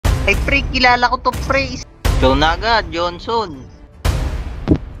Ay pre, kilala ko to pre. Ikaw na agad, Johnson.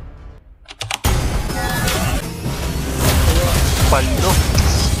 Paldo.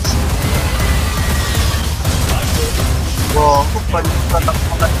 Wow, paldo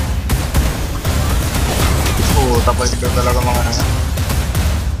talaga. Oo, tapos talaga mga nanga.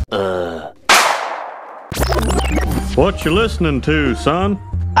 What you listening to, son?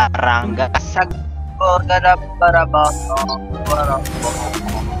 Aranga kasag.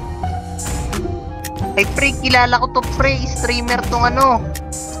 Ay pre, kilala ko to pre. Streamer tong ano.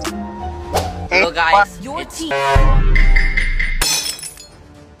 Hello guys, your team.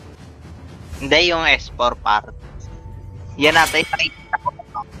 Hindi yung S4 part. Yan natin nakikita ko.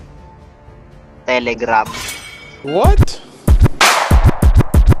 Telegram. What?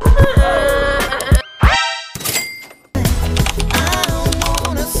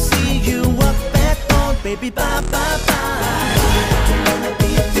 Baby, bye, bye, bye. Don't wanna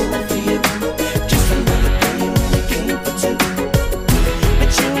be a fool for you. Just another game in the game for two. But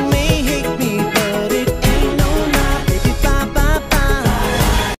you may hate me, but it ain't no lie. Baby, bye, bye, bye.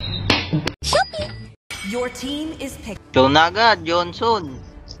 Your team is picked. Ikaw na agad, Johnson.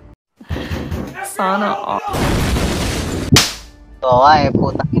 Sana all. Oo nga eh,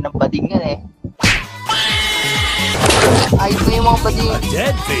 putang inang bading yan eh. Ay, ito yung mga bading. A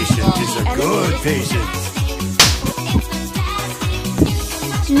dead patient is a good patient.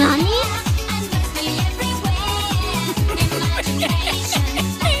 Nani?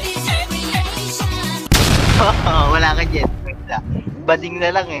 Wala ka dyan. Bading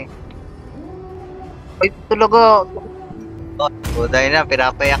na lang eh. Ay, talaga. O, dahil na,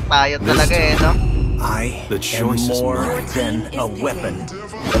 pinapayak tayo talaga eh, no? I am more than a weapon.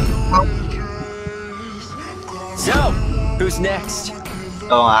 So, who's next?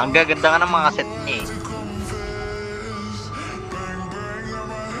 Oo nga, ang gaganda nga ng mga set niya eh.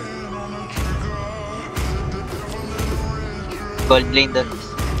 Gold lane doon.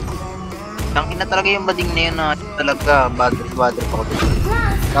 Tangina talaga yung bading na yun na talaga badger pa ko doon.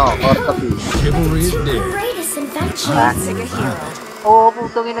 No, orthopedia. Chivalry is dead. Greatest invention. Oo,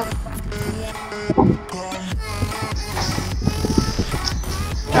 putang ina.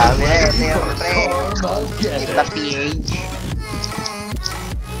 Sabi na yun, siyempre. Kita PH.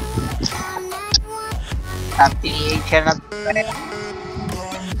 Ang PH na pre.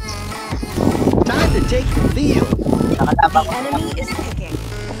 Time to take the field. Nakalaban ko Enemy is picking.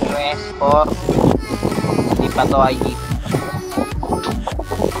 US4. Hindi pa to IG.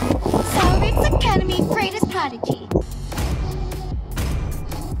 Celebrates Academy's greatest prodigy.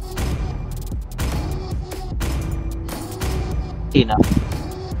 Sino?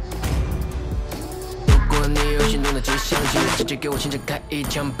 如果你有心动的迹象，就直接给我亲自开一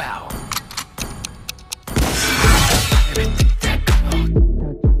枪爆。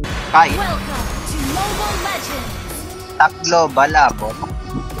 Kay, Welcome to Mobile Legends. Taklo, Balabo.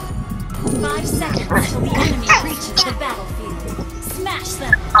 5 seconds till the enemy reaches the battlefield. Smash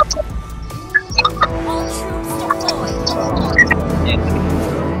them. All troops deployed.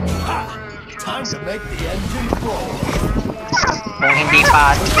 Time to make the engine roll. Kung hindi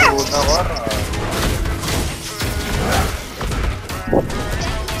pa uno ko.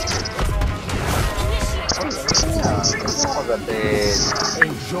 Magatin.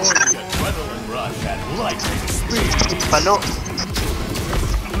 Enjoy the adrenaline rush at lightning speed. Palo.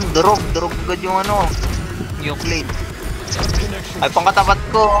 Durog agad yung ano. Yung plate. Ay, pangkatapat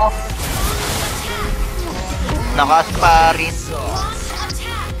ko. Naka-sparring.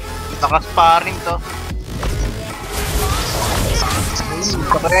 Naka-sparring to.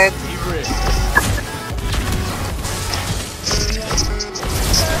 Kapret.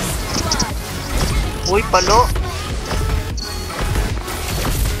 Uy, palo.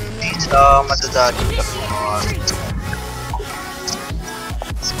 Madadali ka naman.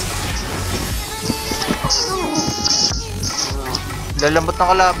 Lalambot ng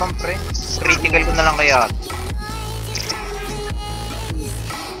kalaban, pre. Critical ko na lang kaya.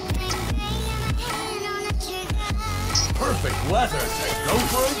 Perfect weather to go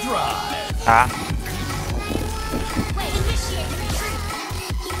for a drive. Ha?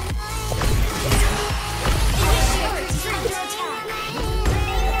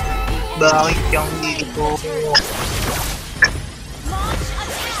 Bakit yung dito?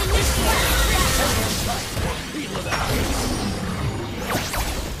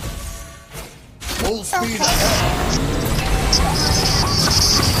 Full speed ahead.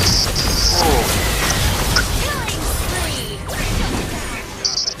 Oh.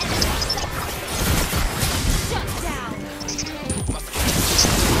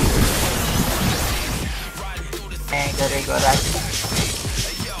 Rigor.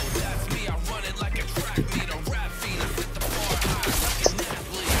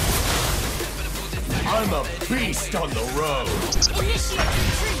 a beast on the road. Initiate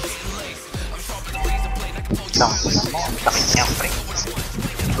retreat. Lang ko na mo. Sakit niya, pre.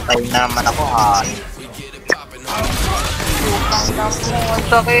 Patay na naman ako, ha. Ang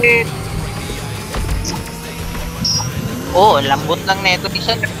sakit. Oh, lambot lang neto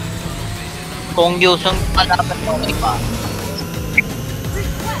isa. Kung yusong kalaban mo, iba.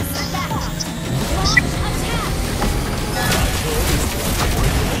 Request backup. Launch attack.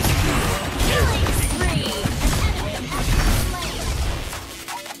 Killing spree. An enemy has been slain.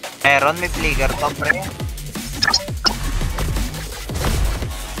 Meron, may flicker to, pre.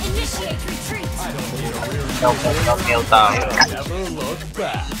 Initiate retreat. Kill tayo. Never look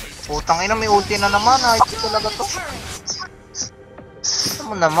back. Putang ina, may ulti na naman, ha. Ito talaga to. Ito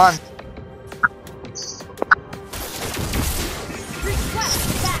mo naman. Request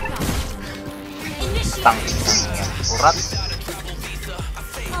backup. Initiate Tang retreat. ina. Urat.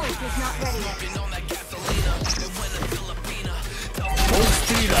 Pulse is not ready yet. Full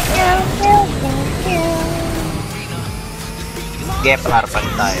speed ahead. Gepar pa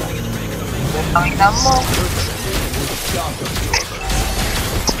tayo. Putang ina mo. Shock absorber.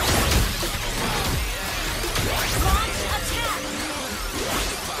 Launch attack.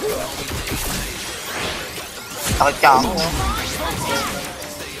 Sakit ka ako. Launch attack.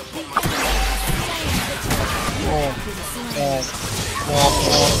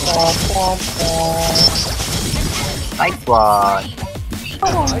 Nice one.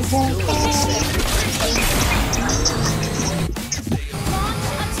 Launch attack.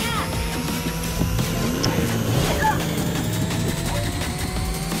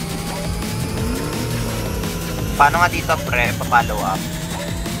 Paano nga dito, pre? Pa-follow up.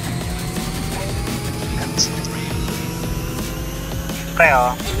 Pre,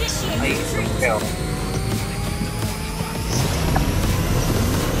 oh. Ay, pre, oh.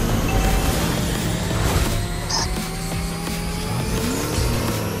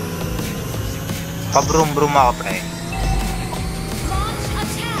 Pa-broom-broom ako, pre.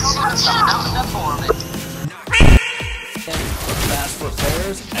 Launch attack. Fast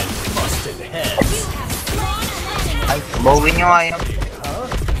repairs and busted heads. You have slain an enemy. Ay, bawin nyo nga yun.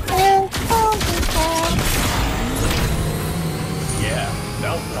 Yeah,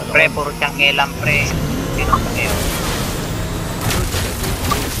 no, Pre, puro siyang ngelang, pre. Sino sa ngayon?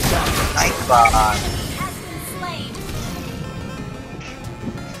 Nice one. Has been slain.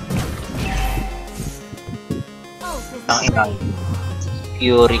 Pulse is Ang not ina. ready.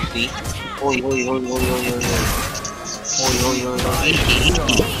 Fury Feet. Attack. Uy, uy, uy, uy, uy, uy, uy. Uy, uy, uy, uy. Easy,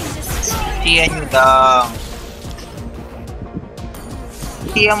 easy. Team destroyed. Siya nyo lang.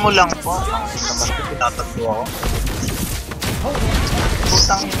 Siya mo lang po. Ang naman ko pinatagpo ako.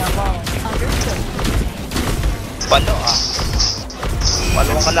 Putang ina mo. Palo ah.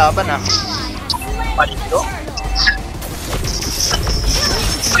 Palo ang kalaban ah. Palo?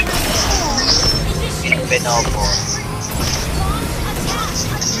 Pinabenopo.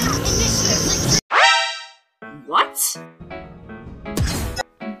 What?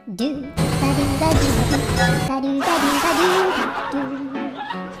 Do ba do ba do ba do ba do ba do do.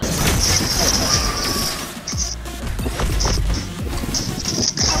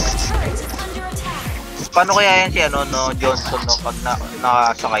 Our turret is under attack. Paano kaya yan si ano no Johnson no pag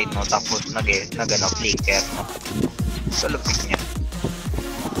nakasakay no tapos nagano flicker no. Sa lupit niya.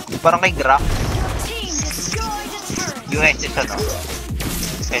 Parang kay Graf. Team destroyed a turret. Yung SS ano.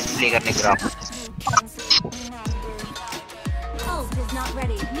 SS flicker ni Graf. Pulse is not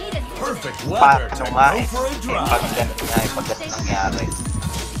ready. Need assistance. Perfect weather to Paano nga go eh. for a Pag drive. ganun nga eh. Pag ganun nangyari.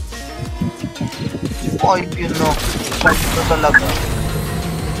 Ay, yun no. Ito talaga.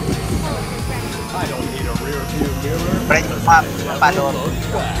 I don't need a rear view mirror. Friend, because map, I never follow. look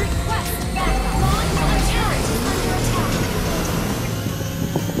back. Request backup. Our turret is under attack.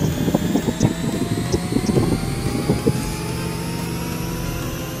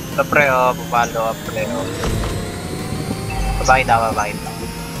 Ito pre oh, papalo pre oh. Babakit na, babakit na.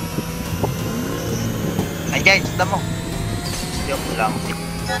 Andiyan, suda mo. Joke lang.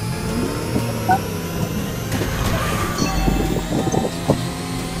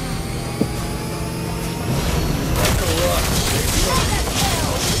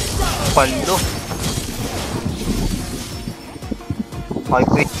 Paldo. Ay,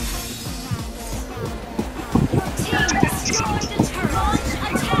 wait. Team destroyed a turret.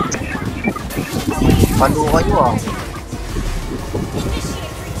 Launch attack. Palo kayo ah.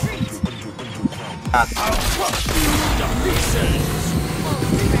 Initiate retreat. Ah,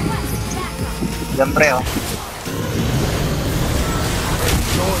 Request backup. yan pre oh.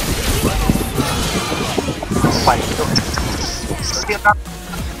 Paldo.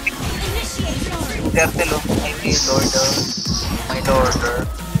 Initiate retreat. turtle oh. Ay, may lord oh. May lorder.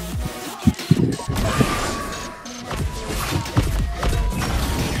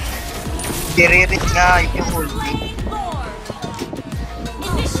 Diririt nga yung ulti.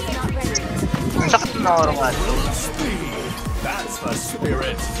 Ang sakit na oro nga ito. That's the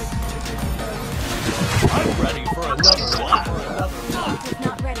spirit. I'm ready for another one.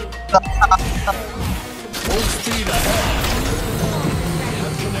 Not ready. Full speed ahead.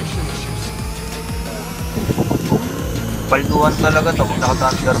 Have connection issues. Palduan talaga to.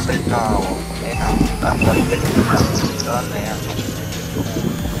 Naka-thunderbelt na ako. Ayun na. Thunderbelt na. Saan na yan?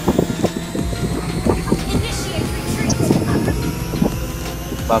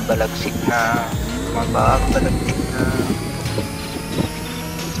 Babalagsik na. Mababalagsik na.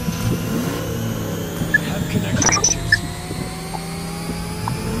 Have connection issues.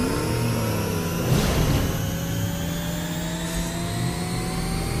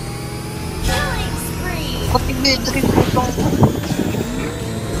 Killing spree. Kutigidri po itong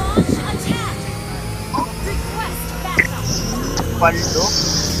Launch attack. Request backup. paldo.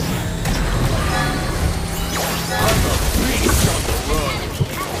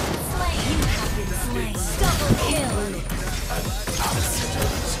 Double kill.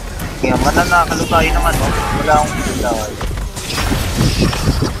 Kaya mananakalo tayo naman oh. Wala akong pinagawal.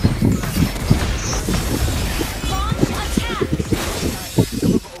 Launch attack.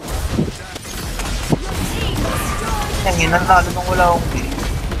 Team destroyed. Yan, nanalo nung wala akong pinagawal.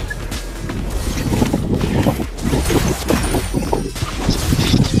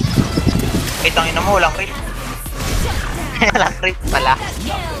 Ay, tangin na mo, walang crit. Walang crit pala.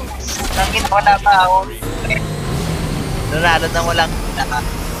 Kill. Tangin, wala pa ako. Nanalo nang walang crit.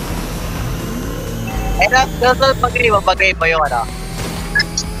 Ay, bagay mo yung ano.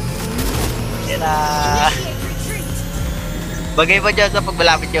 Yan na. Initiate retreat. Bagay mo dyan sa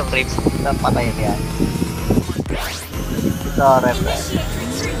pagmalapit yung crit. Napatay yan. Ito, rep. Initiate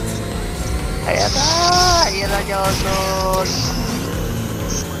retreat. Ayan na. Ayan na, Johnson.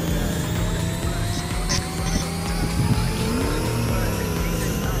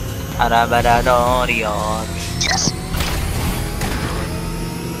 Arabaradorion.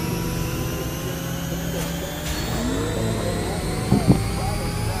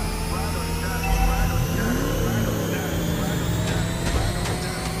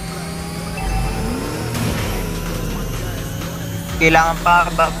 Kailangan pa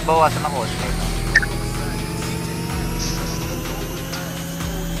bawasan ng cost.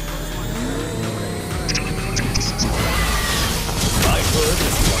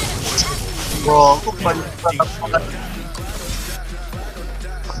 Wow,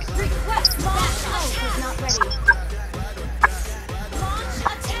 Request launch out is not ready. Launch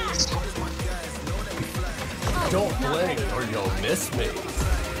attack. Don't blink or you'll miss me.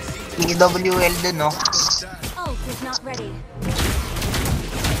 EWL din, no? Ult is not ready.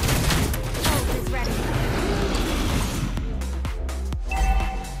 Ult is ready.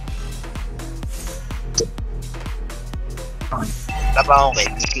 Wala pa akong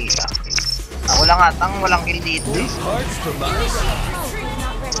kill. Ako lang atang walang kill dito eh. Hearts to my Ult is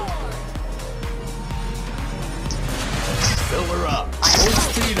not ready. fill her up. Full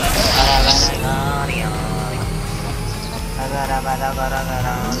speed ahead. Not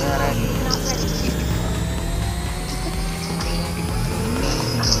ready.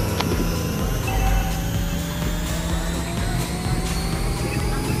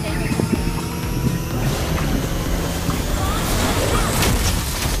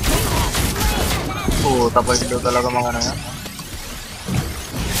 Tapos daw talaga mga ano yan.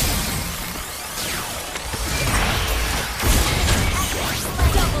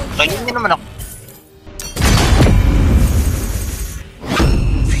 Kaya hindi naman ako.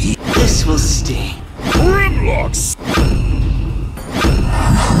 This will sting. Grimlocks.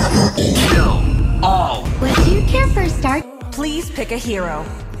 Kill all. What do you care for, Star? Please pick a hero.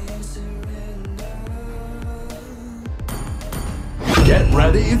 Get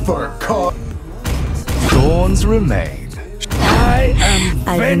ready for car. Thorns remain. I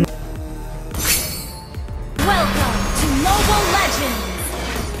am Welcome to Mobile Legends!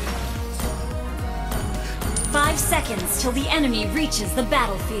 5 seconds till the enemy reaches the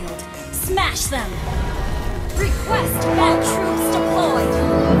battlefield. Smash them! Request all troops deployed!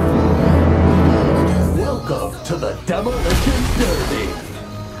 Welcome to the Demolition Derby.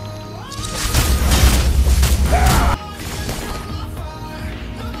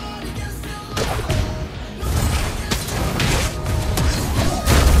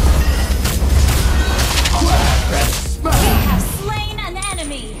 We have slain an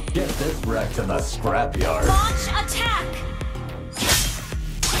enemy! Get this wrecked in the scrapyard. Launch attack!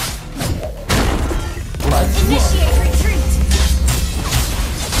 Initiate retreat.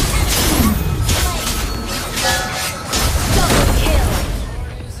 Double kill.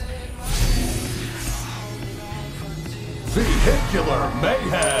 Vehicular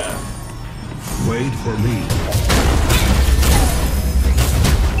mayhem. Wait for me.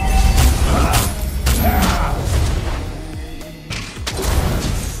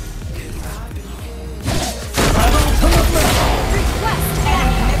 Request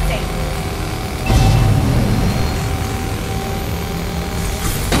ammunition.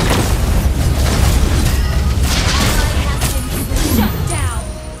 Shut down.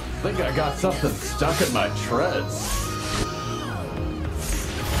 Think I got something stuck in my treads.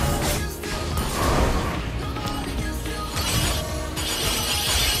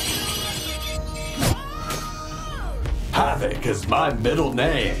 Havoc is my middle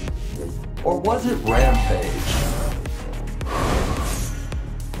name. Or was it Rampage?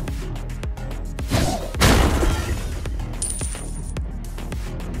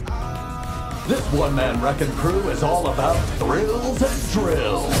 This one-man wrecking crew is all about thrills and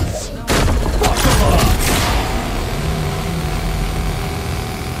drills. Buckle up!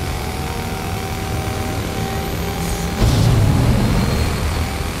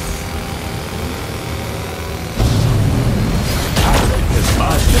 Havoc is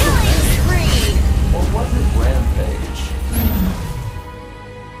my middle name. Spree. Or was it Rampage?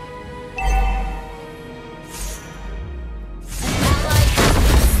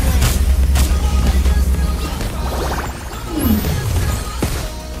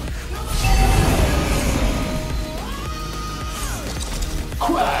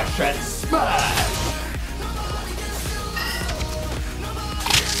 Crash and smash!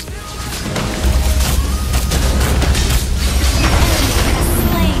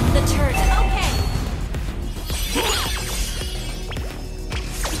 Slain the turret. Okay.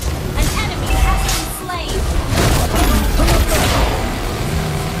 An enemy has been slain.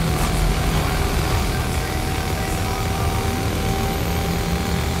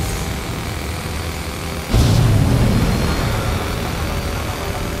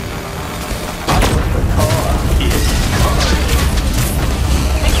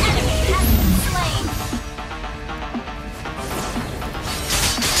 An enemy has been slain.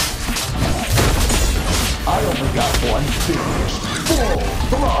 I only got one finish. Full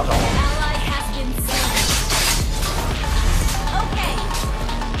throttle! Ally has been slain. Okay.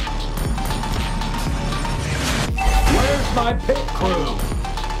 Where's my pit crew?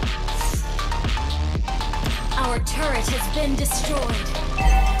 Our turret has been destroyed.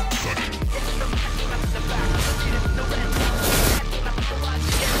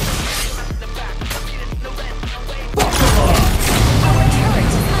 Our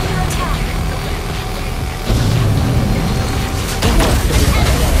turret is under attack.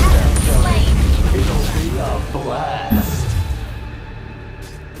 Slain. It'll be a blast.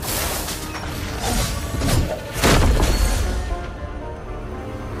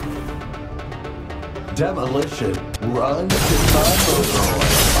 Demolition. Run to my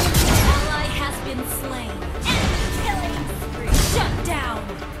Polaroid. Ally has been slain. Enemy killing spree. Shut down.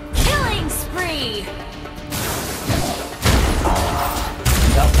 Killing spree.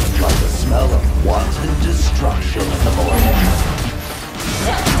 Nothing like the smell of wanton destruction in the morning.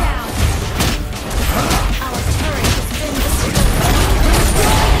 Shut down. Our turret has been destroyed.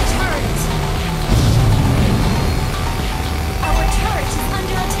 Destroy the turret. Our turret is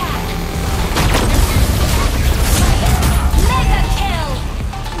under attack. Mega kill.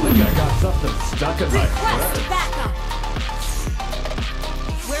 Think I got something stuck in my Request thread. backup.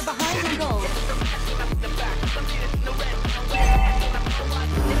 We're behind the goal.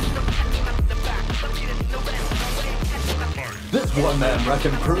 This one-man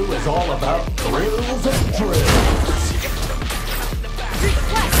wrecking crew is all about thrills and drills.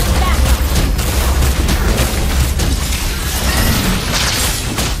 Request backup.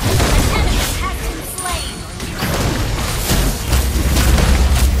 An enemy has been slain.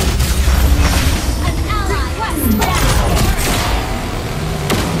 An ally. Request backup.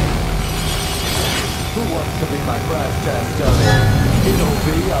 Who wants to be my crash test dummy? It'll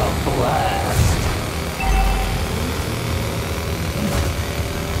be a blast.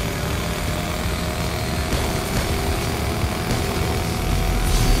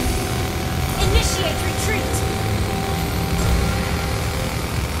 Initiate retreat.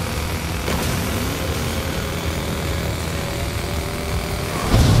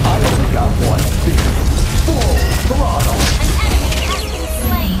 I only got one speed. Full throttle. An enemy has been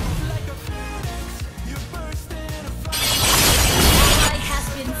slain. Ally has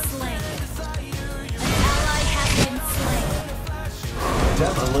been slain.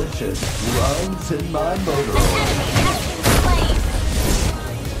 passion runs in my An motor. enemy has been slain.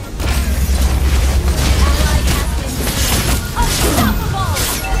 Ally has been unstoppable.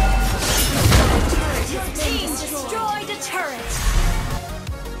 Your team destroyed a turret.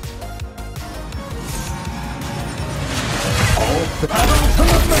 All pedal to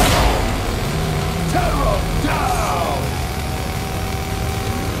the metal! Tear 'em down!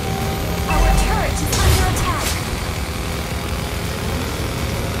 Our turret is under attack.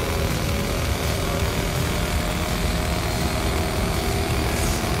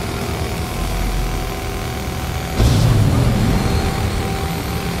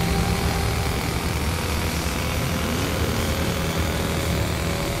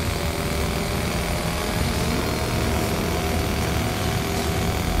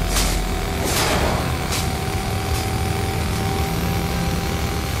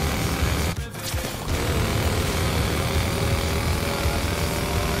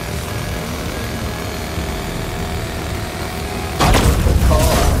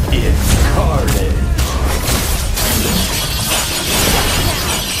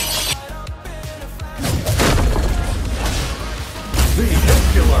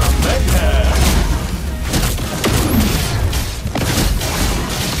 Vehicular mayhem!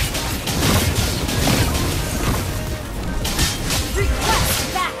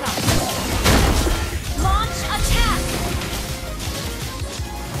 Request backup. Launch attack.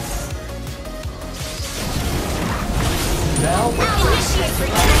 Now Initiate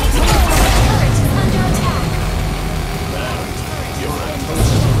retreat. Turret is under attack. you're a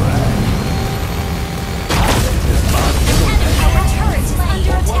total wreck. Our turret is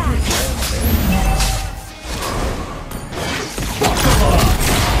under attack.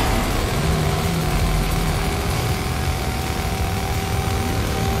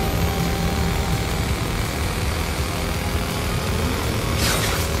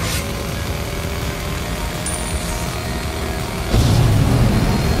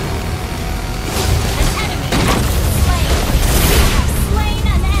 An enemy has been slain. We have slain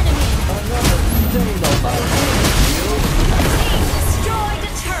an enemy. Stain on my shield. Team destroyed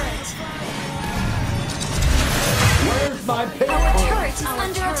a turret. Where's my Our paper? turret is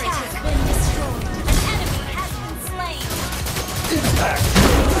under attack. Been destroyed. An enemy has been slain. Impact!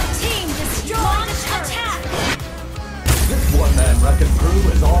 Team destroyed. Launch attack. This one-man wrecking crew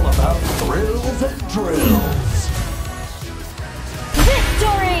is all about thrills and drills.